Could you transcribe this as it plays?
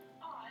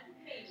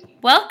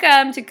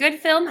Welcome to Good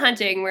Film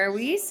Hunting, where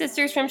we,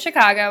 sisters from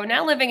Chicago,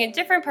 now living in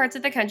different parts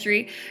of the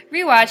country,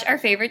 rewatch our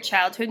favorite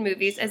childhood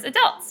movies as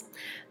adults.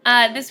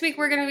 This week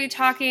we're going to be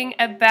talking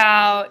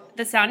about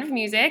The Sound of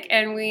Music,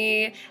 and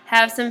we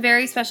have some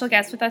very special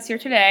guests with us here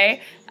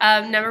today.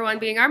 Number one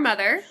being our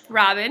mother,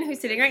 Robin,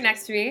 who's sitting right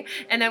next to me,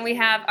 and then we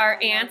have our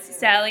aunts,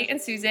 Sally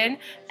and Susan,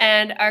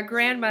 and our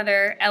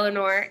grandmother,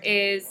 Eleanor,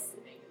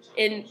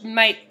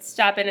 might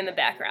stop in the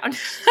background.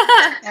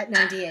 At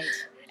 98.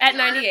 At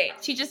 98.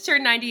 She just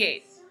turned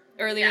 98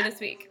 earlier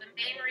this week. The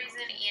main reason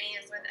Annie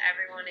is with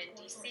everyone in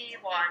D.C.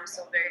 while I'm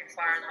still very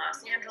far in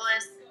Los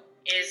Angeles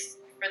is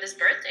for this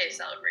birthday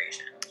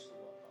celebration.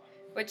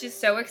 Which is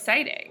so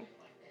exciting.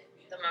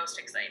 The most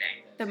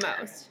exciting. The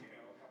most.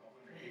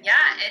 Yeah,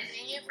 and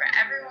thank you for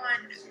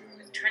everyone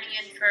who's turning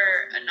in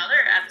for another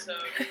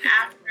episode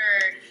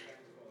after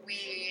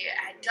we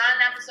had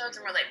done episodes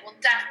and we're like, we'll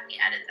definitely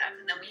edit them.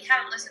 And then we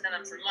haven't listened to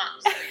them for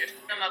months, so we just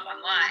put them up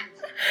online.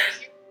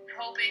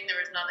 Hoping there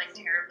was nothing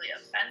terribly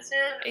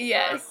offensive.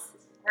 Yes,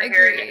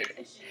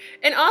 agreed.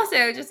 And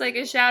also, just like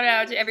a shout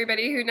out to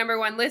everybody who, number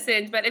one,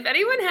 listened. But if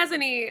anyone has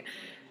any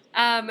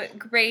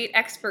great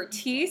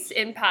expertise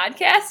in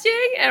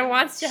podcasting and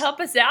wants to help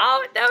us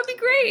out, that would be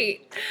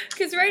great.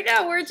 Because right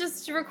now we're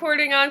just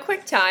recording on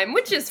QuickTime,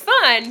 which is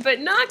fun,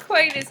 but not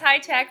quite as high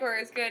tech or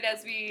as good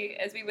as we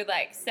would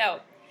like. So,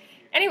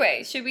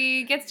 anyway, should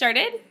we get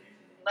started?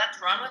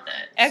 Let's run with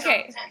it.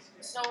 Okay.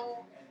 So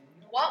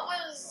what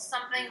was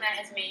something that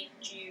has made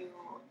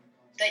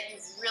that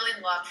you've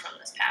really loved from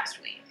this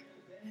past week?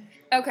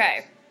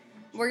 Okay.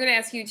 We're going to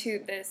ask you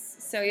two this,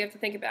 so you have to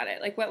think about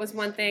it. Like, what was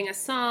one thing, a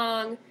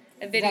song,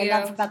 a video? That I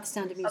love about The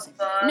Sound of Music.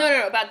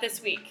 No, about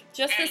this week.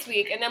 Just this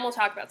week, and then we'll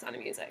talk about Sound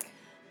of Music.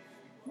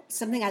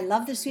 Something I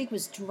loved this week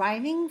was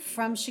driving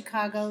from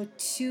Chicago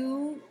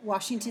to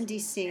Washington,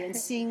 D.C. and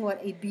seeing what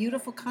a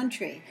beautiful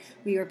country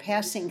we were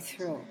passing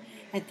through.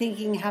 And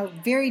thinking how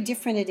very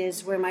different it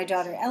is where my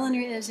daughter Eleanor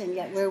is, and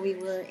yet where we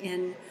were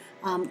in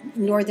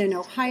northern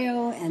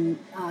Ohio and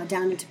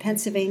down into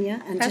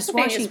Pennsylvania and just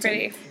Washington.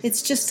 Pretty.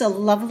 It's just a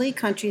lovely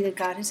country that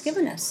God has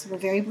given us. We're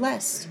very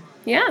blessed.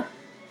 Yeah.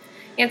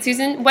 Aunt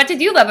Susan, what did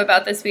you love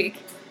about this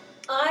week?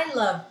 I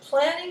love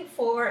planning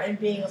for and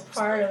being a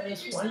part of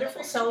this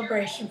wonderful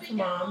celebration for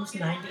Mom's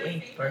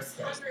 98th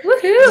birthday.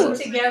 Woohoo!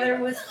 Being together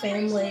with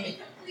family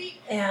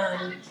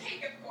and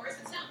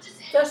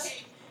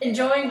just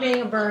enjoying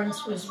being a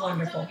Burns was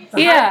wonderful.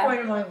 The high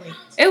point of my week.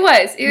 It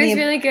was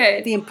really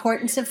good. The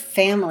importance of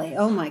family.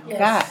 Oh my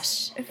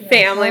gosh.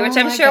 Family, which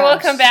I'm sure we'll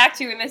come back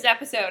to in this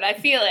episode. I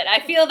feel it.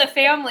 I feel the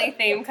family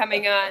theme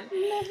coming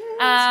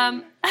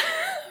on.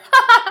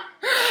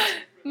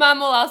 Mom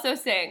will also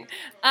sing.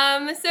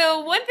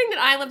 So one thing that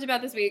I loved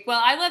about this week,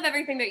 well, I love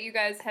everything that you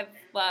guys have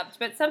loved,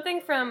 but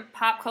something from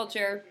pop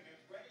culture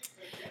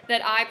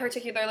that I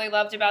particularly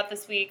loved about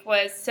this week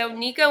was, so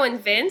Nico and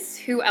Vince,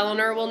 who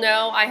Eleanor will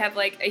know I have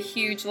like a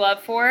huge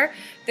love for,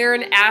 they're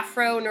an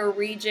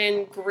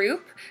Afro-Norwegian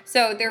group.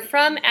 So their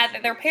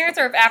parents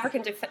are of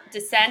African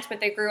descent, but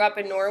they grew up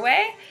in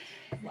Norway.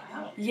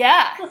 Wow.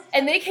 Yeah,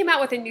 and they came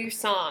out with a new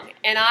song,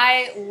 and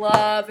I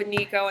love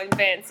Nico and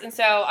Vince. And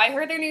so I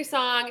heard their new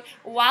song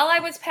while I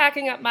was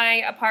packing up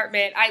my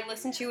apartment. I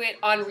listened to it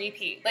on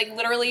repeat, like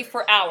literally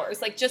for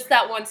hours, like just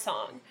that one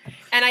song.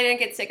 And I didn't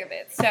get sick of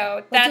it.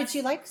 So what did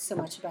you like so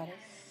much about it?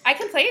 I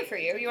can play it for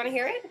you. You want to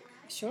hear it?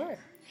 Sure.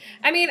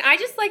 I mean, I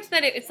just liked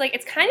that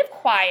it's kind of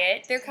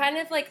quiet. They're kind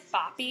of like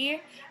boppy,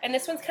 and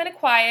this one's kind of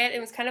quiet. It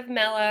was kind of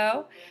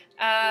mellow.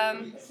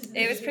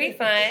 It was pretty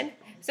fun.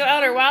 So,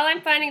 Eleanor, while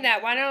I'm finding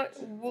that,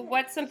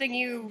 what's something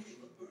you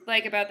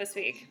like about this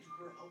week?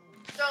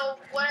 So,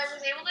 what I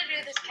was able to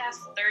do this past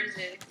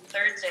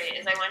Thursday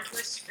is I went to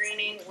a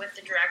screening with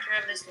the director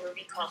of this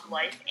movie called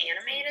Life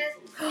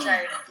Animated,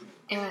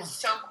 it was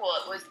so cool.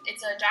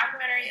 It's a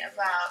documentary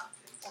about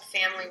a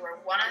family where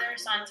one of their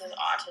sons has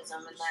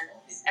autism, and then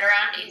at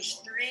around age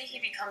 3, he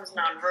becomes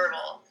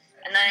nonverbal.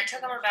 And then it took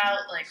him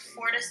about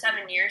 4 to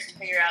 7 years to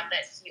figure out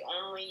that he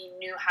only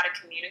knew how to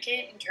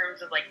communicate in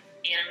terms of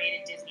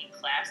animated Disney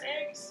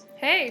classics.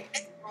 Hey.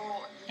 So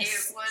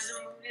it was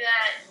a movie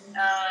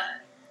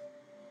that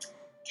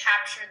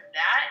captured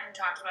that and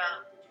talked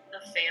about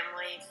the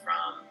family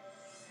from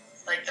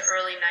the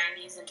early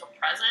 90s until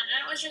present.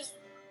 And it was just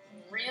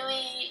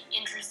really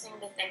interesting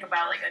to think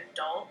about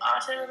adult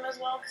autism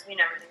as well, because we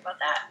never think about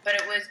that. But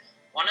it was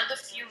one of the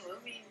few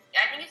movies,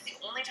 I think it's the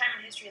only time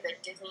in history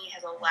that Disney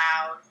has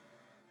allowed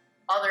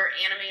other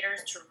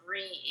animators to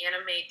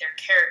reanimate their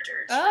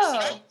characters.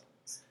 Oh.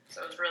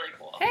 So it was really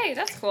cool. Hey,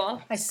 that's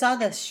cool. I saw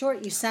the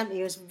short you sent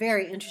me. It was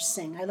very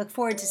interesting. I look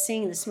forward to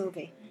seeing this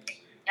movie.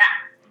 Yeah.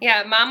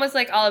 Yeah, Mom was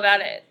all about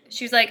it.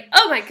 She was like,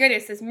 oh my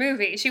goodness, this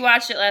movie. She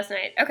watched it last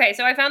night. Okay,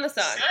 so I found the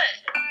song.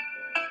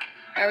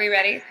 Good. Are we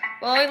ready?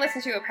 We'll only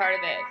listen to a part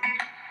of it.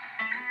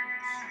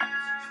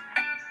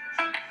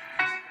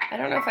 I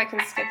don't know if I can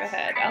skip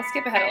ahead. I'll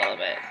skip ahead a little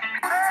bit.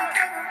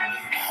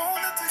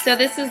 So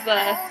this is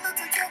the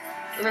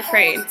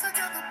refrain.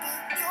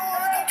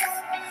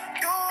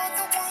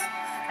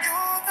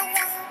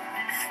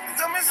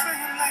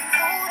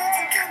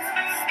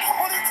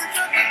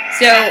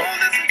 So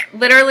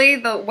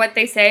literally what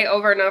they say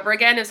over and over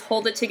again is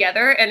hold it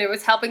together, and it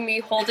was helping me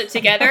hold it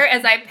together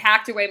as I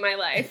packed away my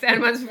life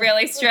and was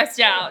really stressed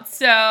out.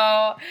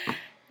 So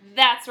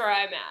that's where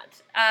I'm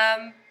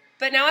at.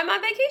 But now I'm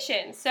on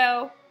vacation.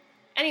 So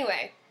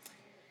anyway,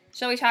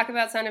 shall we talk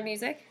about Sound of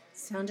Music?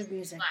 Sound of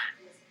Music.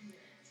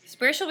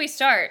 Where shall we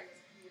start?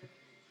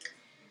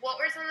 What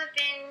were some of the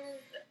things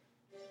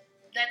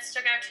that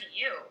stuck out to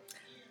you?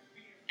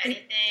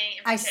 Anything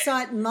in I particular?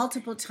 saw it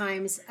multiple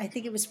times. I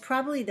think it was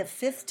probably the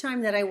 5th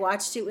time that I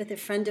watched it with a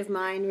friend of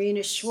mine,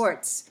 Rena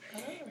Schwartz.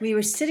 We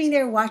were sitting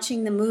there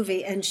watching the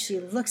movie, and she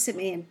looks at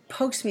me and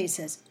pokes me and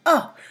says,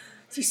 "Oh,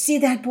 do you see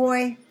that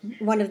boy?"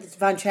 One of the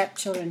Von Trapp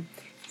children.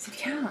 I said,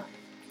 "Yeah,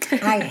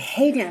 I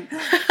hate him."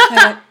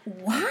 I went,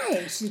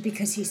 "Why?" She said,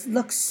 "Because he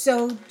looks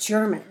so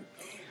German."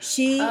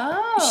 She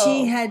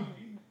had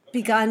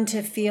begun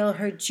to feel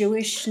her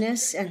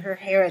Jewishness and her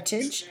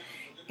heritage,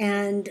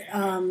 and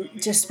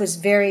just was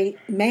very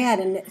mad.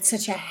 And it's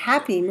such a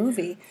happy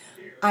movie.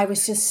 I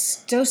was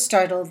just so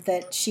startled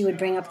that she would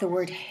bring up the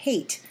word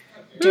hate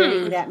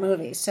during that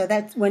movie. So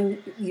that's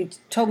when you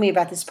told me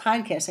about this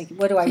podcast. Like,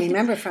 what do I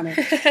remember from it?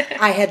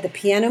 I had the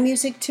piano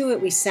music to it.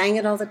 We sang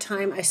it all the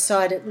time. I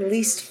saw it at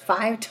least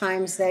 5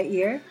 times that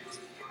year.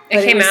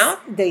 It came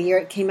out? The year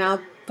it came out.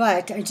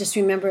 But I just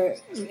remember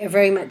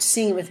very much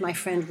seeing it with my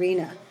friend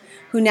Rena,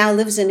 who now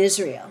lives in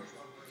Israel.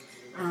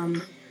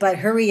 But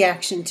her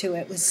reaction to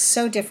it was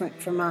so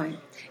different from mine.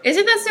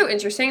 Isn't that so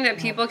interesting that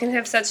people can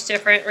have such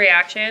different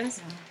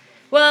reactions?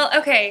 Well,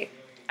 okay.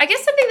 I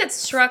guess something that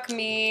struck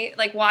me,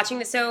 like watching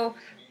this, so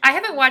I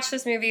haven't watched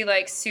this movie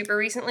like super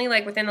recently,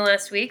 like within the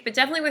last week, but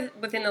definitely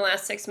within the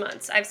last 6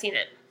 months, I've seen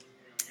it.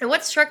 And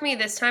what struck me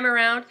this time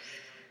around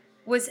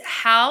was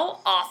how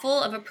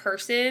awful of a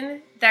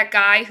person that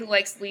guy who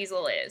likes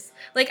Liesl is.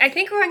 Like, I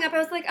think growing up, I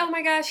was like, oh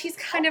my gosh, he's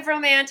kind of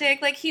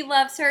romantic. Like, he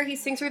loves her. He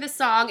sings her the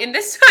song. And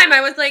this time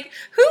I was like,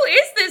 who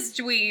is this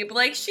dweeb?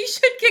 Like, she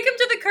should kick him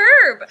to the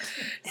curb.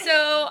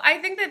 So I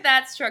think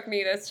that struck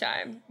me this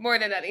time more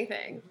than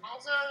anything.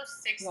 Also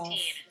 16. Rolf.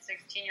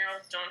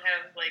 16-year-olds don't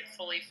have, like,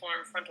 fully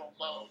formed frontal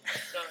lobes.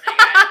 So they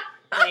got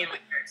what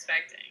you're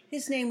expecting.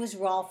 His name was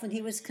Rolf, and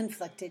he was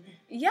conflicted.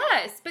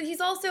 Yes, but he's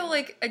also,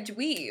 like, a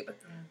dweeb.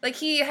 Like,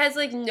 he has,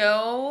 like,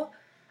 no...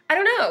 I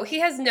don't know.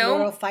 He has no...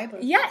 Moral fiber.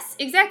 Yes,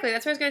 exactly.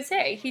 That's what I was going to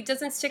say. He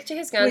doesn't stick to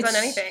his guns on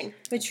anything.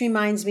 Which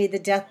reminds me the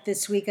death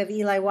this week of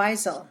Eli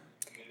Wiesel,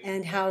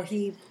 and how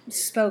he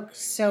spoke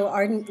so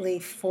ardently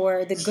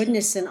for the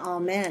goodness in all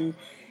men,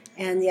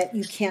 and yet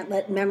you can't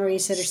let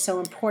memories that are so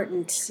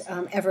important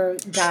ever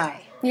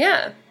die.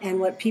 Yeah. And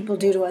what people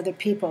do to other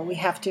people, we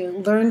have to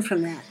learn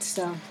from that.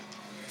 So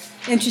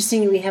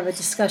interesting that we have a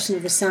discussion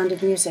of the Sound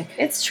of Music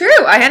It's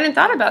true. I hadn't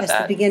thought about as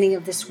that. the beginning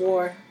of this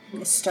war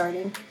is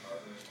starting.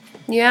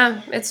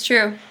 Yeah, it's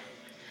true.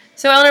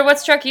 So, Eleanor, what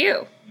struck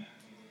you?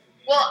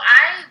 Well,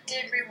 I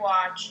did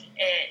rewatch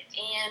it,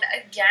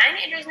 and again,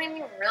 it just made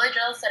me really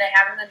jealous that I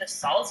haven't been to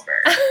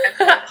Salzburg. And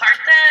the part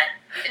that,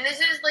 and this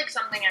is like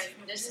something,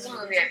 this is a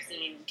movie I've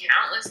seen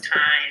countless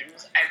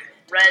times.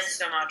 I've read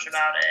so much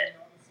about it.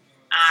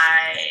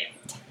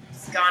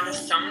 I've gone to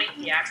so many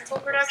theatrical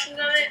productions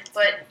of it,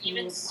 but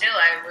even still,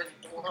 I was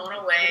blown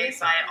away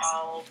by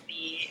all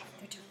the...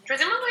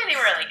 Presumably they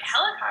were like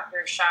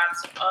helicopter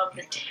shots of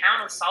the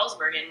town of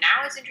Salzburg, and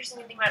now it's interesting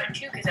to think about it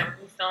too because it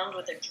was filmed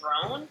with a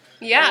drone.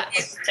 Yeah.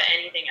 To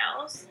anything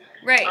else.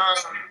 Right.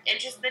 And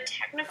just the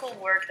technical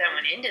work that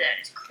went into that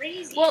is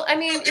crazy. Well, I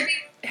mean,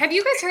 have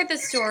you guys heard the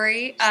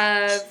story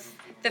of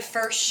the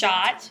first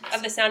shot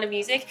of The Sound of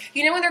Music?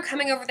 You know when they're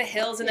coming over the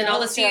hills and then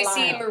all of a sudden you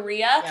see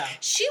Maria? Yeah.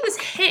 She was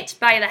hit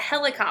by the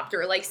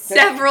helicopter like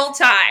several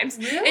times.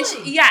 Really? And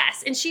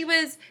and she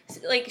was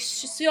like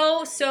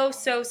so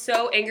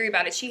angry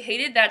about it. She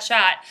hated that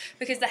shot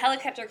because the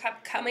helicopter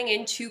kept coming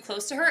in too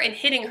close to her and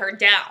hitting her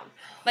down,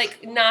 like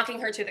knocking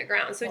her to the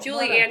ground. So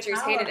Julie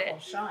Andrews hated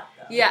it. Shot,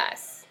 though.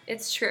 Yes,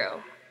 it's true.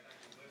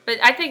 But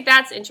I think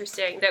that's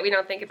interesting that we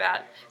don't think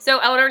about. So,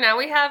 Eleanor, now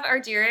we have our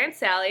dear Aunt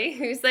Sally,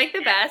 who's like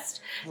the best.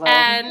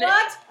 And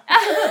What?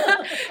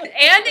 and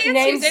Aunt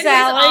Named Susan,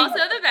 Sally. who's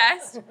also the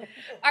best.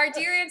 Our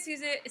dear Aunt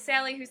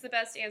Sally, who's the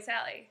best Aunt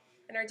Sally.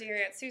 And our dear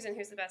Aunt Susan,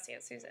 who's the best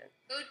Aunt Susan.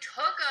 Who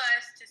took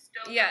us to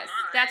Stoke Yes,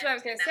 that's what I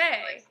was going to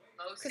say.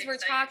 Because Because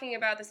we're talking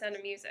about The Sound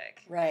of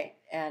Music. Right,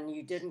 and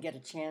you didn't get a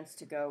chance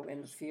to go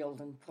in the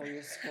field and pull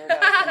your skirt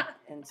up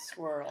and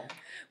swirl.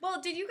 Well,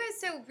 did you guys,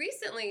 so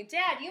recently,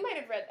 Dad, you might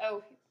have read,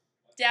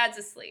 Dad's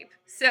asleep.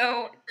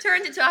 So,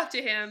 turn to talk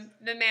to him.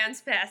 The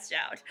man's passed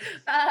out.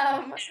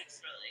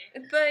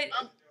 But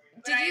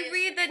did you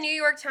read the New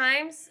York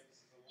Times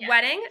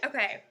wedding?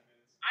 Okay.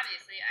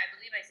 Obviously, I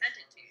believe I sent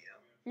it to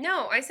you.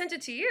 No, I sent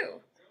it to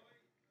you.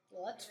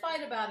 Well, let's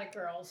fight about it,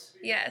 girls.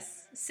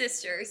 Yes,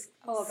 sisters.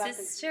 Oh, about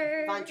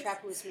sisters. the Von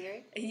Trapp who was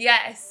married?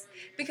 Yes.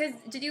 Because,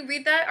 did you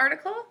read that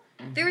article?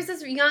 There was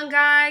this young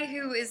guy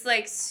who is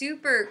like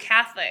super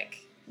Catholic,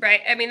 right?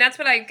 I mean, that's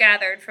what I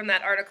gathered from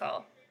that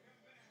article.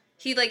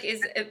 He like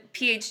is a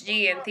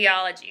PhD in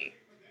theology.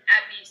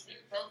 At BC,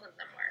 both of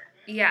them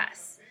were.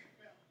 Yes.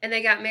 And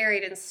they got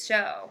married in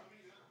Stowe.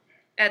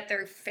 at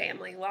their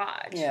family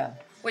lodge. Yeah.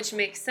 Which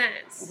makes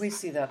sense. We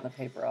see that in the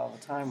paper all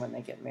the time when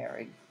they get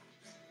married.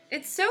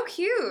 It's so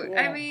cute.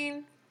 Yeah. I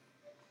mean,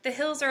 the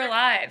hills are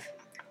alive.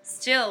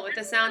 Still, with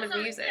the sound of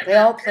music. They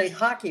all played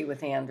hockey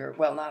with Andrew.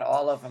 Well, not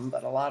all of them,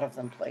 but a lot of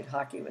them played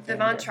hockey with The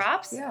Andrew. Von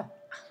Trapps? Yeah.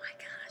 Oh my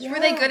gosh. Yeah. Were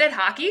they good at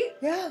hockey?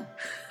 Yeah.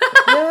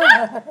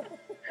 Yeah.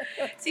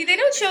 See, they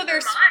don't show their...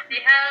 Vermont, they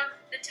have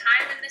the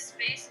time and the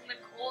space and the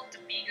cold to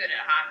be good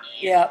at hockey.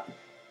 Yep.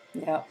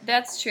 Yep.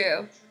 That's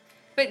true.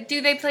 But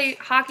do they play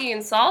hockey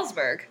in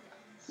Salzburg?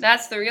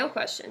 That's the real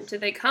question. Do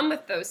they come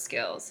with those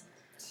skills?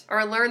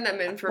 Or learn them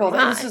in Vermont?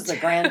 Well, this is the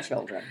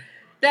grandchildren.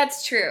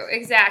 That's true,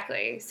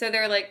 exactly. So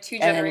they're like two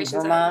And in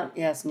generations. Vermont,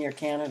 yes, near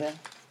Canada,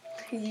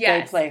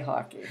 Yes. they play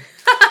hockey.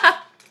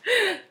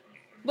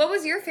 What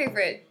was your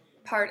favorite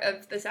part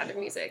of The Sound of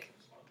Music?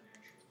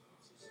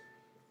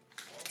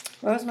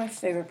 What was my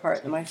favorite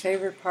part? My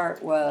favorite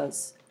part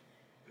was,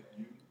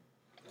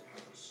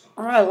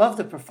 I love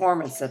the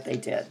performance that they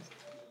did.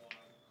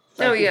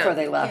 Oh, yeah. Before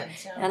they left,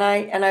 Kids,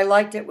 yeah. and I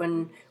liked it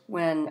when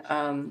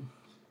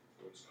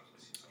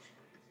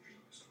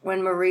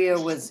Maria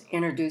was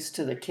introduced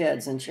to the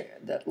kids and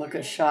that look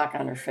of shock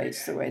on her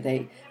face, the way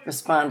they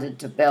responded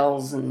to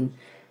bells and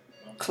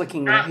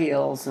clicking their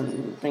heels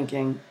and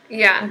thinking,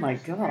 Yeah. oh my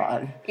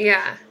God.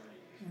 Yeah.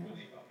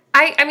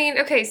 I mean,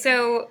 okay,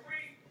 so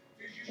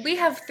we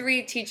have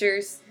 3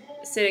 teachers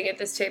sitting at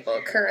this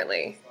table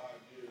currently.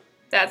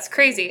 That's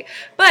crazy.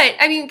 But,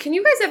 I mean, can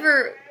you guys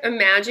ever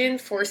imagine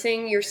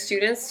forcing your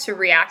students to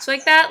react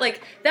like that?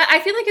 Like, that, I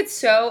feel like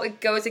it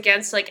goes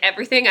against, like,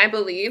 everything I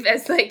believe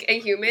as, like, a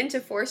human to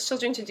force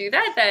children to do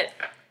that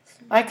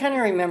I kind of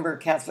remember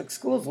Catholic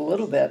schools a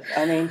little bit.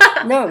 I mean,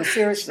 no,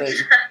 seriously.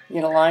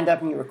 Lined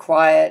up and you were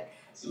quiet.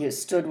 You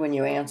stood when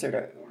you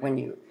answered, when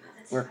you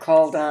were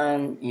called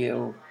on.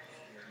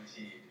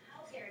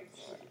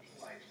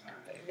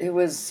 It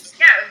was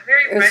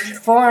very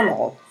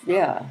formal.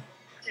 Yeah.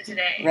 to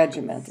today.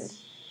 Regimented.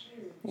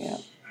 Yeah.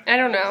 I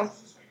don't know.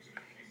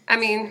 I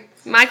mean,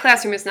 my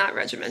classroom is not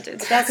regimented.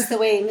 That's the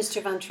way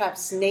Mr. Von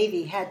Trapp's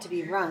Navy had to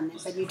be run,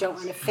 but you don't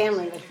want a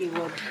family like you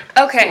would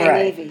Okay. in the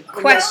Right. Navy.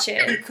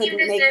 Question. He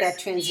couldn't make that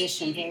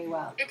transition very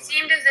well. It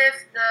seemed as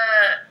if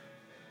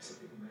the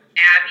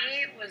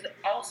Abbey was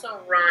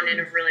also run in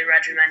a really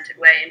regimented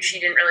way, and she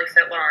didn't really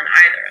fit well in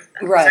either of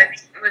them. Right. So I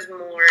think it was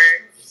more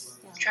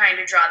trying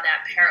to draw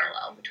that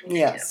parallel between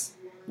Yes.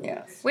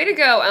 Yes. Way to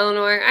go,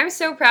 Eleanor. I'm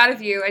so proud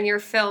of you and your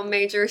film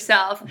major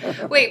self.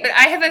 Wait, but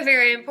I have a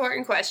very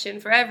important question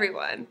for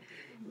everyone.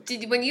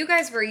 When you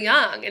guys were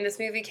young and this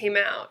movie came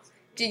out,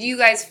 did you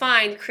guys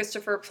find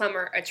Christopher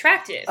Plummer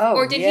attractive? Oh,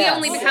 or did yes. he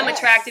only become Yes.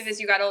 attractive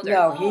as you got older?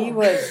 No, he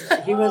was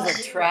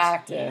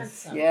attractive.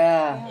 handsome.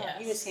 Yeah. Yeah,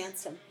 he was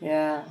handsome.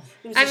 Yeah.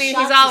 It was I a mean,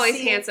 shock he's to always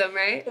see him- handsome,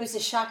 right? It was a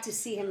shock to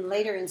see him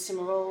later in some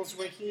roles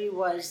where he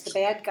was the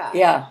bad guy.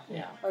 Yeah.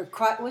 Yeah. Or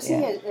was he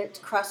a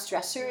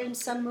cross-dresser in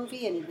some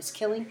movie and he was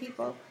killing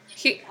people?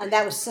 He, And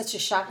that was such a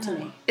shock to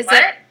me. is What?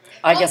 that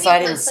I Well, guess he I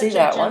didn't was see such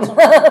a that one.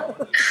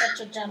 gentleman. Such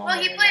a gentleman. Well,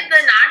 he in played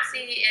that. the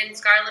Nazi in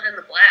Scarlet and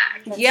the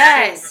Black. That's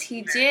Yes, true.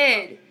 he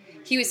did.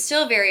 He was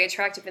still very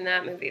attractive in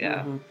that movie, though.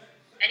 Mhm.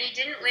 And he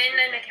didn't win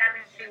an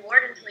Academy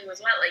Award until he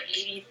was, like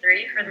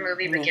 83 for the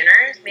movie Mhm.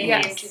 Beginners, maybe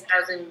in Yes.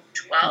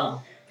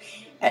 2012.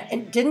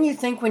 And didn't you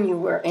think when you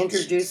were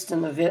introduced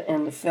in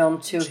the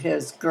film to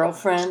his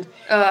girlfriend,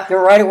 Ugh. that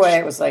right away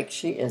it was like,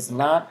 she is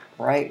not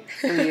right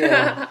for you.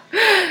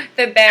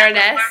 The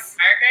Baroness.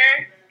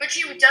 Parker. But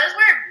she does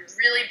wear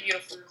really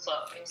beautiful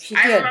clothes. She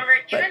I did, remember,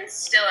 but- even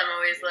still, I'm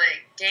always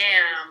like,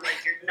 damn,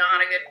 like, you're not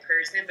a good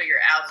person, but your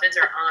outfits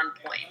are on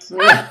point.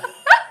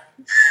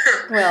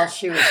 Well,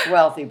 she was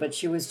wealthy, but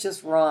she was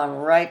just wrong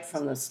right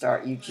from the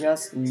start. You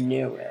just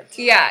knew it.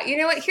 Yeah, you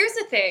know what? Here's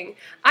the thing.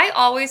 I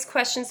always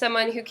question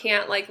someone who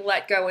can't, like,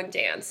 let go and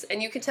dance.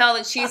 And you can tell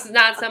that she's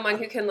not someone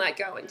who can let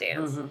go and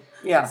dance. Mhm.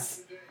 Yeah.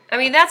 I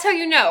mean, that's how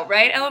you know,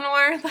 right,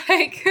 Eleanor?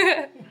 Like,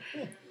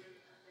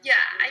 Yeah,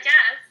 I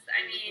guess.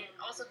 I mean,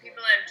 also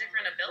people have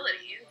different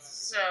abilities,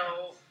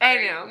 so. I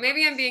know.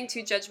 Maybe I'm being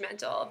too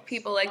judgmental.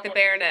 People like the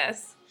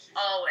Baroness.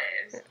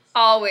 Always.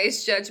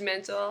 Always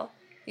judgmental.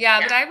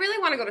 Yeah, but I really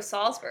want to go to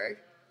Salzburg.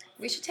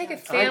 We should take a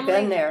family.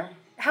 I've been there.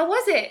 How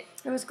was it?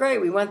 It was great.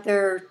 We went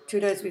there 2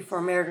 days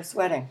before Meredith's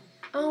wedding.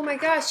 Oh my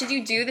gosh, did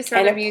you do the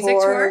Sound And of it Music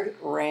tour?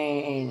 poured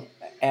rain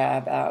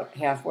about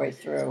halfway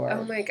through our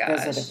Oh my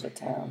gosh. visit of the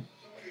town.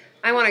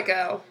 I want to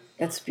go.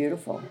 It's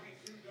beautiful.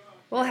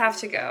 We'll have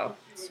to go.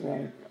 It's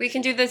right. We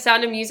can do the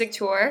Sound of Music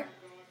tour.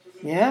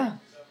 Yeah.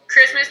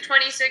 Christmas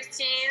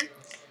 2016.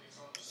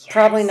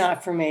 Probably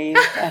not for me. I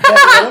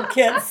have little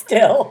kids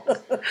still.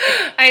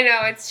 I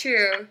know, it's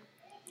true.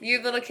 You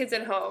have little kids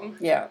at home.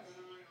 Yeah.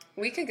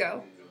 We could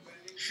go.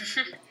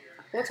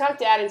 We'll talk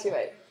Dad into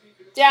it.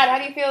 Dad, how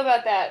do you feel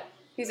about that?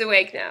 He's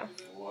awake now.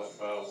 What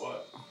about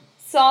what?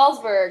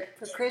 Salzburg.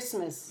 For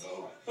Christmas.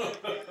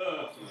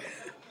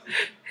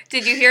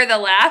 Did you hear the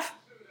laugh?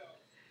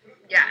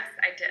 Yes,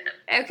 I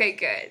did. Okay,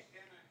 good.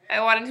 I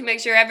wanted to make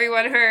sure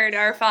everyone heard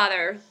our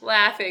father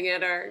laughing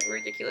at our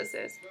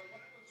ridiculousness.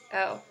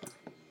 Oh.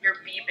 you're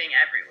beeping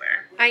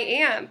everywhere. I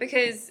am,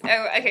 because,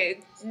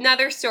 okay,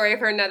 another story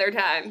for another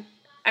time.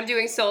 I'm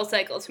doing Soul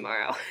Cycle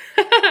tomorrow.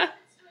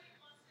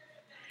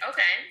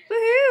 Okay.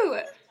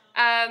 Woohoo!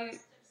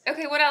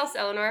 Okay, what else,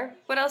 Eleanor?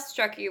 What else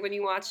struck you when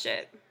you watched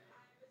it?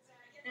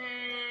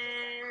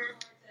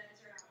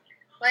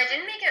 Well, I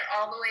didn't make it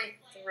all the way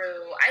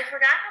through. I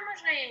forgot how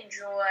much I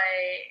enjoy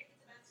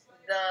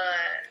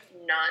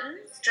the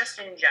nuns, just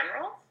in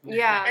general.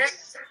 Yeah. And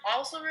it's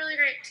also really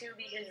great, too,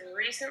 because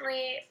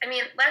recently,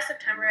 last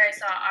September, I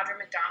saw Audra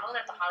McDonald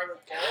at the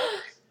Hollywood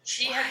Bowl.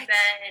 She has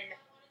been,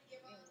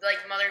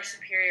 Mother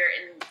Superior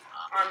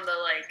on the,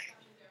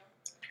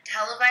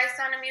 televised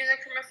Sound of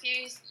Music from a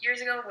few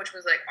years ago, which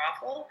was,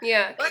 awful.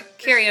 Yeah,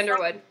 Carrie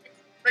Underwood.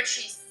 But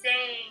she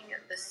sang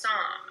the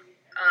song,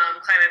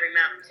 Climb Every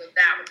Mountain, so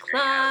that was great.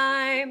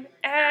 Climb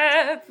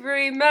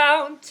every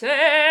mountain.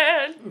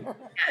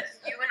 Yes,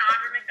 you and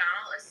Audra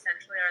McDonald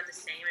essentially are the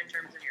same in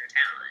terms of your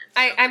talent.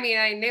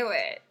 I knew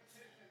it.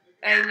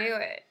 Yeah. I knew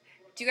it.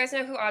 Do you guys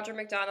know who Audra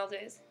McDonald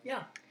is?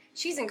 Yeah.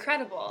 She's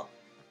incredible.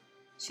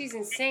 She's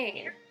insane.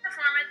 She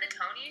perform at the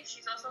Tonys.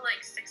 She's also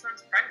 6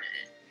 months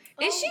pregnant.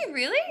 Is she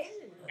really?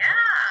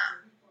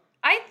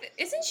 Yeah.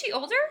 Isn't she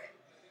older?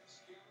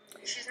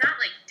 She's not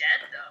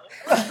dead though.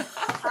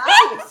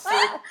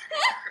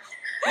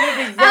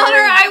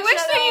 Eleanor, I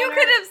wish that you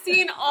could have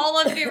seen all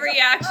of the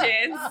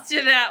reactions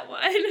to that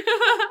one. Yeah,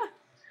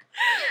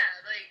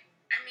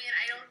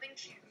 I don't think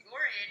she's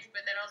your age,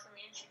 but that also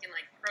means she can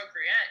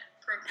procreate.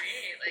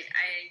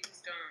 I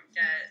just don't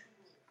get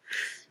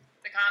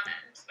the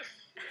comments.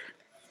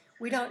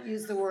 We don't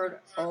use the word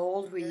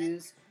old. We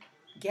use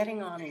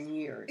getting on in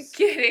years.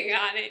 Getting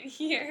on in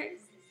years.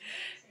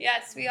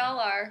 Yes, we all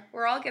are.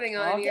 We're all getting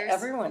on in years.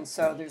 Everyone.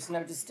 So there's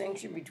no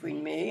distinction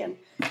between me and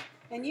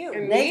you,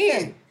 and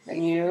Nathan, me.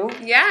 and you.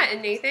 Yeah,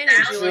 and Nathan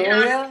and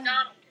Julia.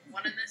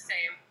 One and the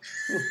same.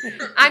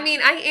 I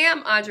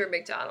am Audra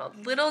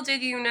McDonald. Little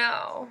did you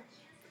know.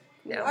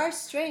 No. You are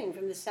straying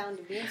from the Sound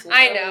of Music.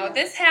 I know.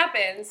 This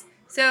happens.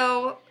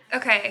 So,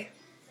 okay.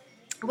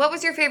 What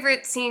was your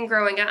favorite scene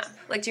growing up?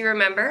 Do you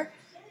remember?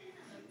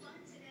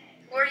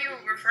 Who are you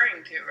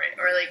referring to, right?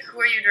 Or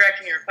who are you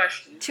directing your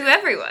question to?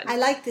 Everyone. I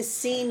like the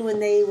scene when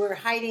they were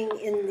hiding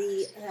in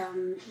the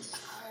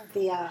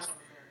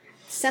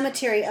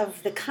cemetery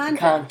of the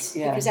convent,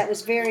 because that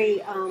was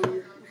very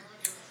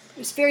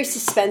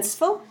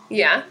suspenseful.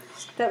 Yeah.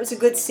 That was a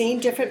good scene,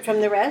 different from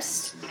the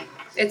rest.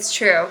 It's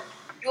true.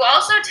 You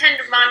also tend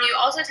to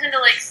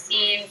like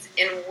scenes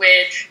in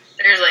which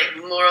there's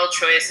moral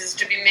choices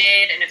to be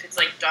made, and if it's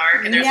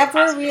dark and there's a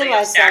possibility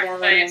of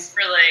sacrifice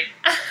for someone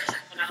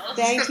else.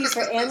 Thank you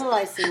for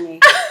analyzing me.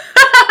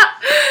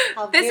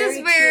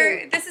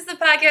 This is the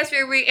podcast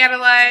where we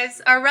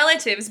analyze our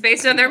relatives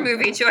based on their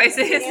movie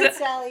choices. And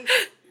Sally,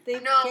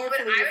 think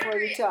carefully before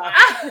you talk.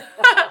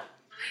 I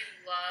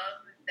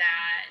love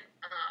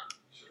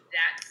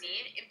that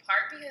scene, in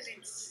part because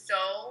it's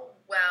so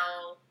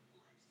well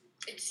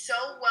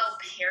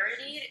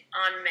parodied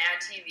on Mad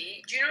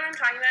TV. Do you know what I'm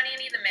talking about,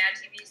 Andy? The Mad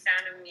TV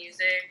Sound of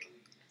Music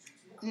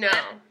clip?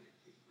 No.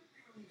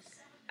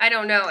 I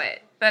don't know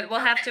it, but we'll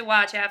have to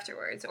watch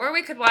afterwards. Or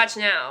we could watch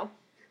now.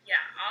 Yeah,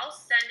 I'll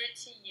send it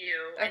to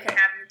you and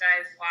have you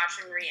guys watch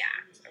and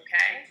react,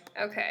 okay?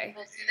 Okay.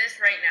 We'll do this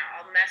right now.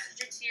 I'll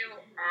message it to you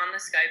on the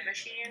Skype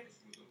machine.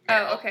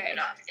 Oh, okay.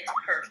 It's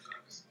perfect.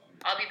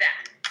 I'll be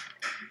back.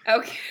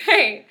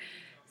 Okay.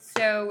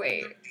 So,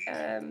 wait.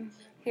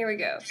 Here we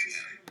go.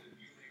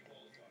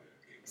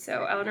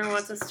 So, Eleanor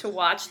wants us to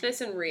watch this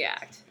and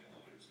react.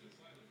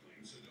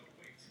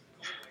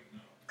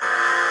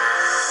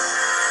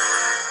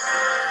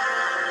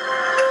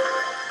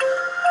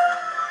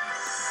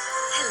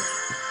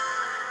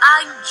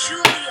 I'm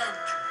Julie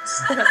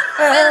Andrews.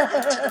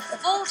 Welcome to the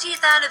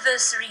 40th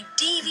anniversary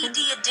DVD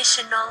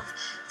edition of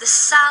The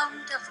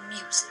Sound of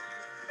Music.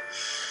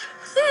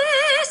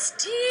 This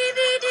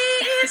DVD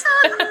is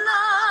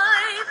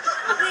alive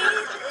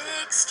with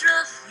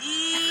extra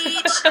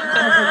features.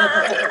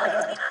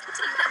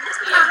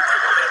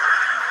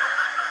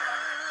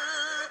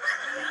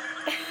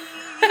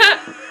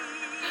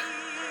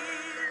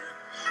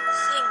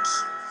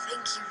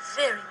 Thank you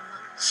very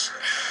much.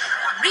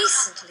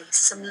 Recently,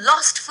 some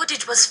lost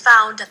footage was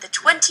found at the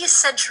 20th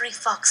Century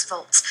Fox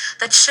vaults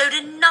that showed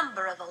a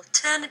number of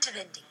alternative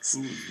endings.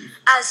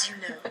 As you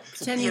know,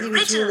 the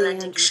original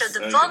ending showed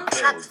the Von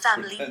Trapp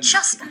family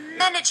just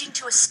managing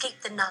to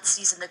escape the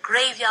Nazis in the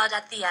graveyard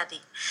at the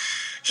Abbey.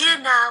 Here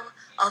now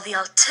are the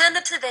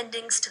alternative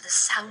endings to The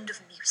Sound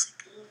of Music.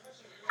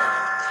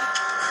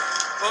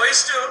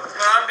 Boys du,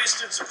 warum bist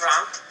du zu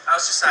prompt?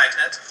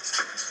 Ausgezeichnet.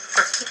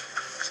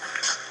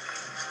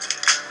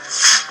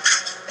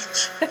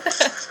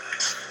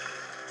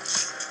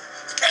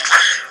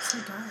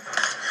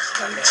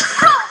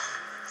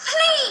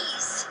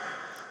 Please!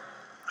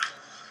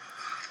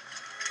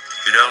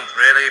 You don't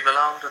really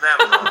belong to them,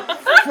 though.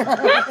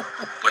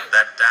 Put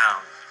that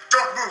down.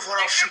 Don't move or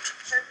I'll shoot.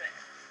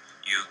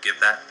 You give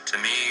that to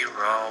me,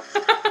 Rolf.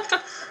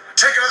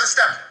 Take another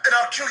step and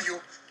I'll kill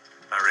you.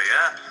 Hurry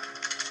up.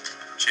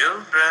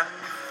 Children.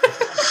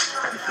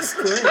 It's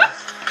good.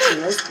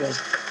 It was good.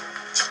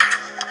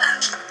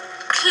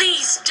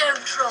 Please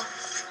don't, Rolf.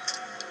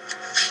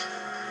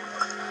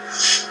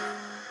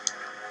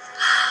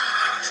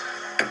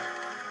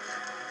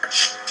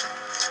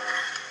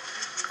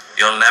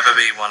 You'll never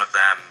be one of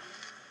them.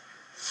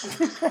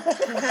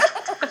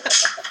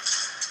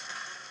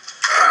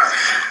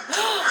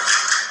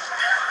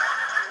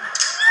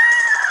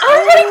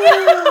 Oh my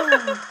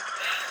god!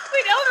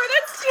 Wait, Eleanor,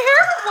 that's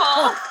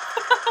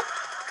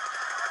terrible!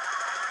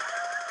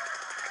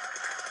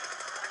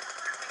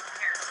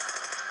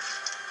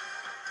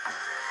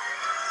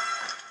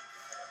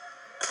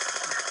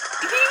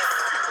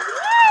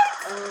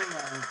 Oh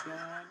my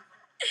God.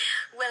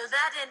 Well,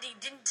 that ending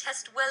didn't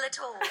test well at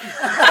all.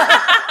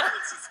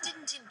 Audiences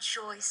didn't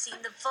enjoy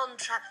seeing the Von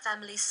Trapp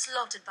family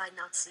slaughtered by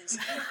Nazis,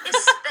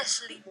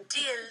 especially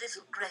dear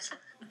little Gretel.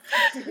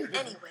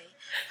 Anyway,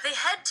 they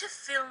had to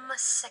film a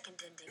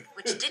second ending,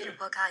 which didn't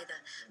work either,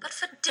 but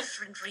for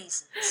different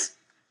reasons.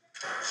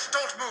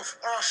 Don't move,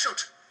 or I'll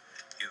shoot.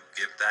 You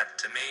give that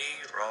to me,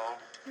 Rolf.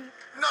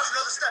 Not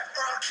another step,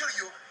 or I'll kill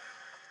you.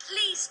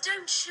 Please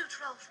don't shoot,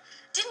 Rolf.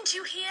 Didn't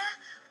you hear?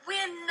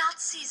 We're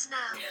Nazis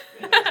now.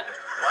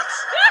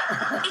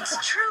 What? It's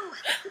true.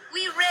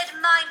 We read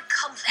Mein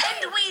Kampf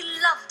and we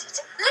loved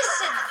it.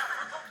 Listen.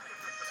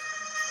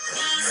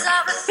 These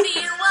are a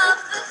few of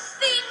the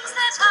things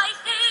that I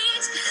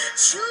hate.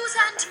 Jews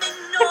and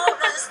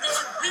menorahs, their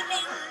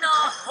women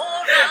are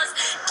horrors.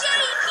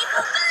 Gay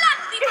people, black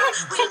people,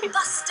 we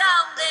bust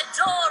down their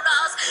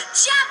doors.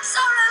 Japs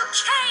are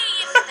okay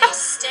if they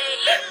stay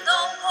in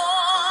the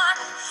war.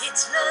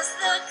 Hitler's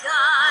the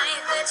guy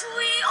that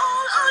we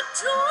all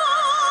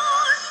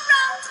adore.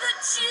 Round the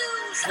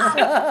Jews.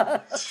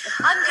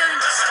 I'm going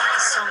to stop the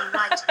song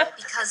right here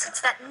because it's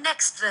that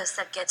next verse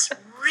that gets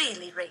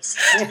really racist.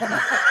 That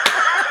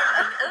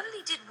ending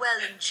only did well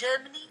in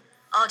Germany,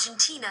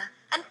 Argentina,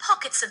 and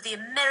pockets of the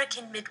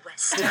American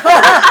Midwest.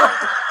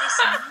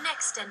 This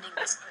next ending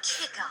was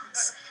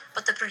kick-ass,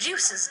 but the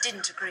producers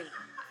didn't agree.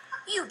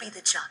 You be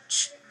the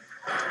judge.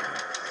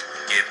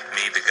 Give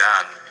me the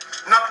gun.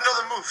 Not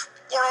another move,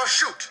 or I'll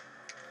shoot.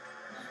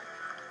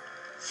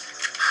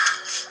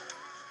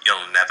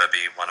 You'll never be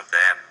one of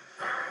them.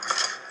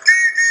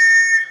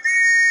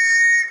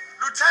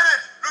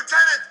 Lieutenant!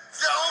 Lieutenant!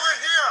 They're over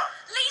here!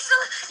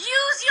 Liesel,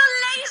 use your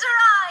laser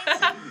eyes!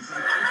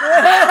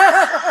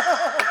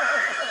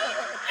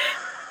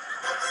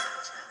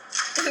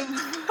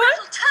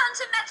 It'll turn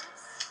to metal.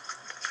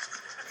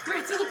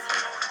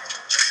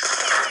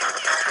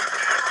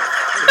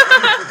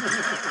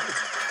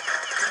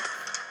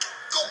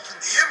 Gott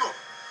in Himmel!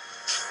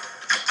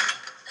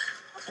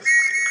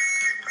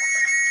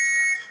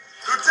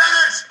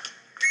 Lieutenant!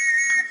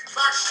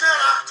 Mach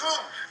schnell,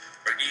 Achtung!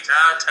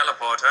 Brigitte,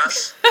 teleport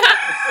us.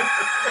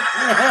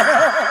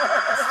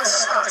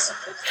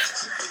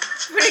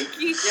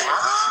 Brigitte.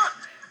 Ah!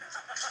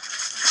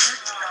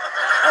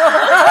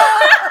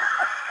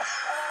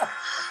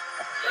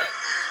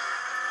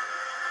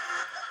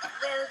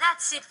 Well,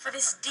 that's it for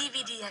this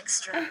DVD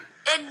extra.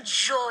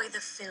 Enjoy the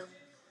film.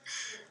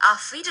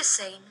 Auf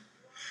Wiedersehen.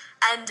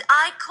 And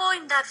I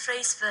coined that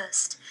phrase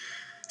first.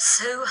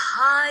 So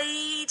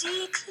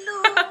Heidi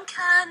Klum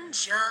can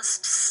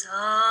just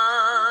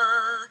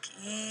suck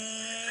in.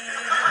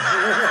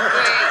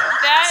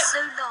 Wait, So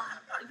long.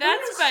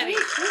 that's funny.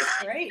 She's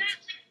great.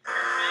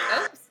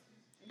 Oops.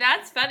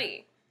 That's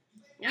funny.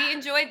 We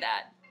enjoyed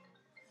that.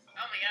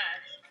 Oh my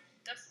gosh.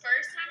 The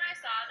first time I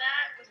saw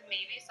that was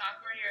maybe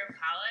sophomore year of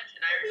college,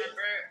 and I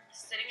remember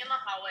sitting in the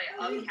hallway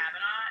of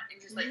Kavanaugh and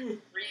just like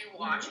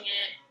rewatching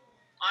it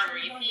on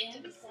repeat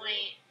to the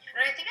point. And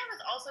I think I was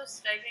also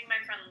Skyping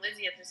my friend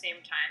Lizzie at the same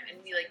time,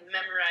 and we like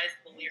memorized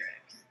the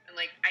lyrics. And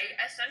like I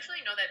essentially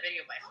know that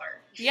video by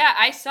heart. Yeah,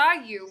 I saw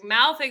you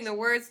mouthing the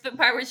words, the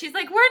part where she's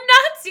like, "We're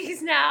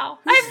Nazis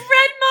now. I've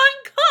read Mein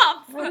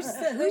Kampf."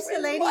 Who's the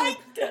lady?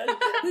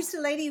 Who's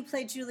the lady who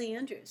played Julie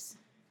Andrews?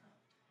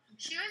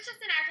 She was just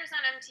an actress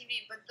on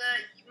MTV, but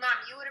Mom,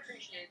 you would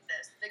appreciate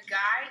this. The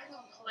guy who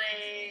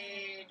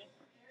played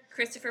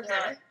Christopher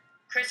Plummer.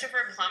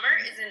 Christopher Plummer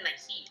is in The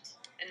Heat,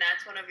 and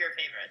that's one of your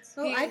favorites.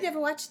 Oh, I've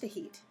never watched The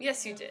Heat.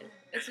 Yes, you did.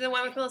 It's the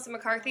one with Melissa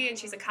McCarthy, and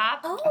she's a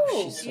cop. Oh,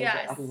 She's so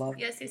Yes. good. I love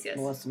Yes.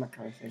 Melissa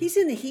McCarthy. he's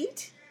in The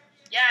Heat?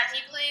 Yeah,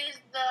 he plays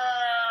the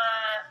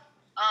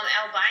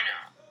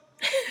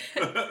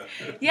albino.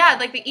 Yeah,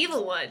 like the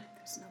evil one.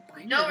 There's no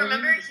binder. No,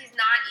 remember, he's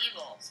not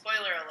evil.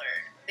 Spoiler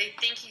alert. They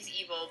think he's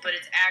evil, but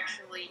it's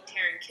actually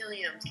Taron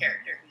Killam's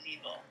character who's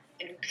evil,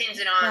 and who pins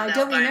it on Well, I the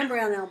don't albino. remember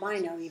on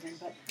albino even,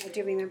 but I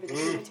do remember The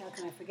Heat. How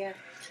can I forget?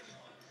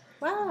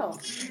 Wow.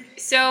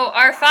 So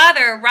our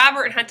father,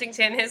 Robert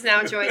Huntington, has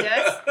now joined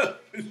us. What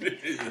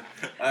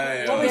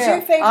was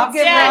your favorite? I'll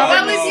give Dad,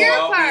 Robert- what was your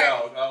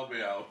part? I'll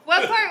be out.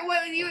 What part?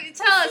 What you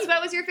tell us?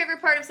 What was your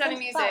favorite part of Sound of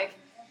Music?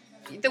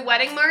 The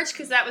wedding march,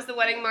 because that was the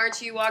wedding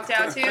march you walked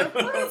out to.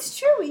 Oh, it's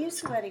true. We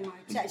used the wedding march.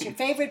 That's your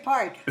favorite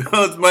part.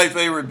 It's my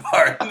favorite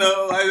part.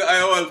 No, I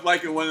always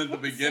like it when at the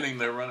beginning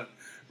they're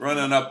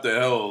running up the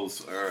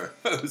hills, or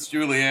it's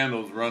Julie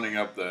Andrews running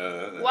up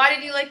the. Why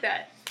did you like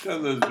that?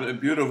 Because there's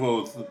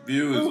beautiful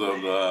views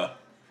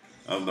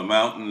of the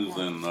mountains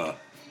and the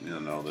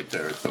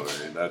territory.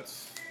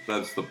 That's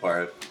the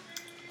part.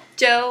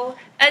 Joe,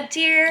 a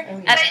deer,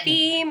 a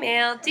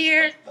female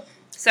deer.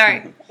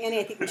 Sorry. Annie,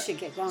 I think we should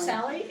get going.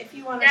 Sally, if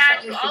you want to Yeah,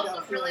 we you should also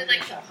go. really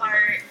like the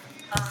part.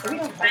 We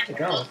don't have to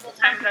go. Multiple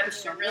times I've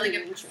seen a really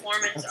good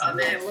performance of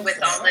it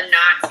with all the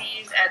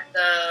Nazis at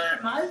the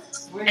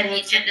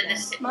end of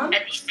the Mom?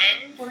 at the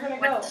end We're going to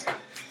when go.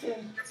 the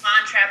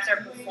Von Traps are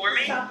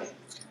performing. Shopping.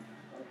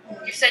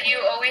 You said you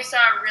always saw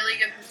a really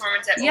good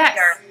performance at Yes.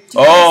 OPR.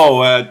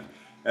 Oh, at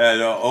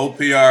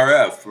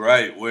OPRF,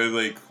 right, where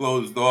they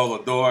closed all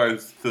the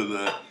doors to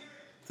the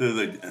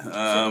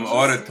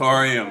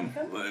auditorium,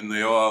 and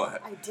they all I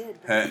did.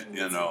 had,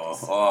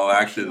 all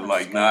acted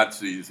like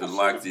Nazis and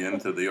locked you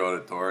into the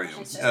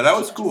auditorium. Yeah, that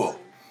was cool.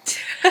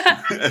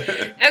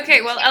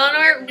 Okay, well,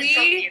 Eleanor,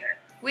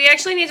 we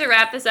actually need to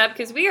wrap this up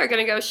because we are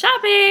going to go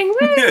shopping.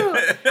 Woo! All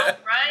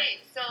right.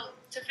 So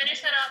to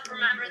finish that up,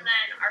 remember then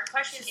our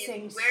question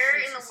is: where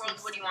in the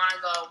world would you want to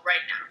go right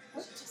now?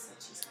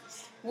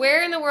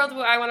 Where in the world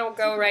would I want to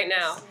go right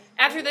now?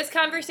 After this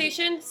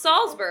conversation,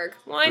 Salzburg.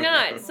 Why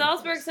not?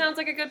 Salzburg sounds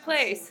like a good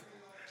place.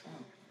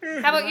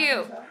 How about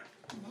you?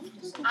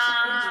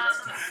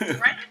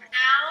 Right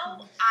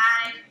now,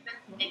 I've been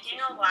thinking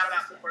a lot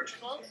about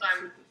Portugal, and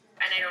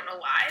I don't know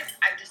why.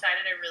 I've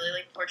decided I really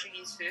like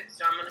Portuguese food,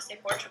 so I'm going to say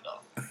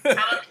Portugal. How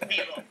about the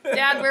table?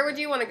 Dad, where would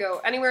you want to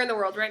go? Anywhere in the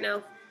world right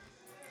now?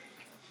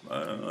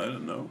 I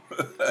don't know.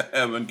 I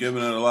haven't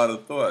given it a lot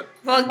of thought.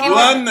 Well,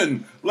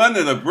 London, or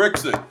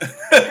Brexit.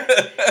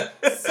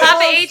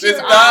 Papa H is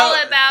all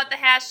about the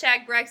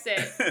hashtag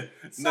Brexit.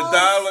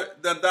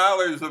 The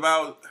dollar's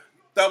about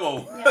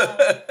double.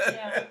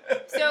 Yeah.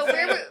 So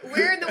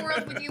where in the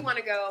world would you want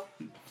to go,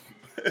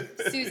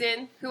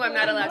 Susan? Who I'm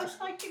not allowed to. I'd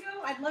like to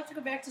go. I'd love to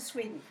go back to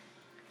Sweden.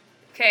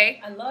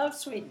 Okay. I love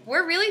Sweden.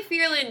 We're really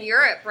feeling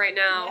Europe right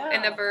now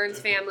in the Yeah. Burns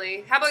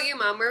family. How about you,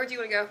 Mom? Where would you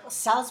want to go?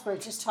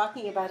 Salzburg, just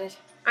talking about it.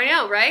 I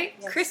know, right?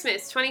 Yes.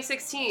 Christmas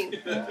 2016.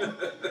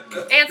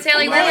 Aunt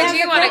Sally, where would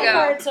you want to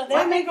go? So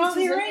they make all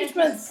the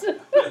arrangements.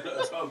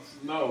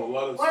 No, a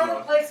lot of One of the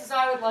stuff. places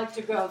I would like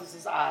to go, this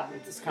is odd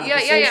with this Yeah,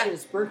 conversation, yeah.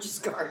 is Birch's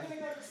Garden.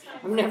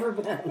 I've never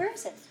been. Where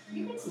is it?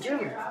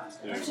 Germany.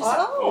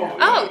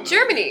 Oh,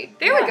 Germany.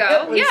 There we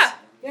go. Yeah.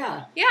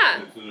 Yeah.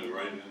 Yeah. Isn't it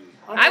right in?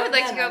 I would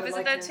like to go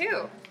visit that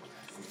too.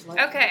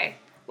 Okay.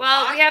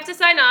 Well, we have to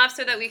sign off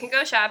so that we can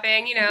go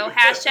shopping.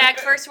 Hashtag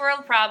first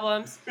world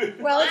problems.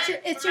 Well,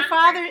 it's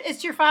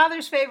your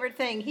father's favorite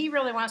thing. He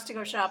really wants to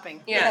go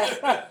shopping. Yes.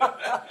 Okay,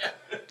 but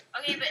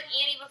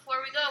Annie, before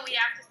we go, we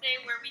have to say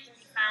where we can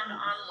be found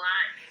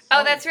online.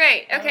 Oh, that's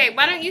right. Okay,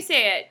 why don't you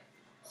say it?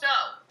 So,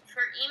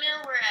 for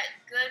email, we're at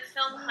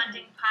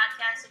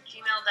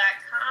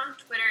goodfilmhuntingpodcast@gmail.com.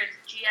 Twitter is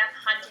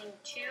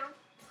gfhunting2.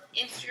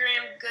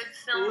 Instagram, Good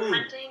Film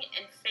Hunting,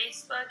 and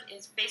Facebook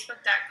is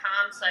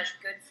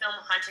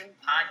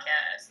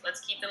facebook.com/goodfilmhuntingpodcast. Let's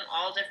keep them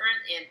all different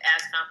and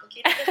as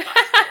complicated as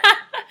possible.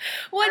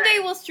 One day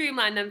we'll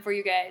streamline them for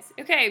you guys.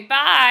 Okay,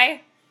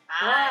 bye.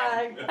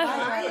 Bye. Bye.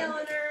 Bye,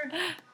 Eleanor.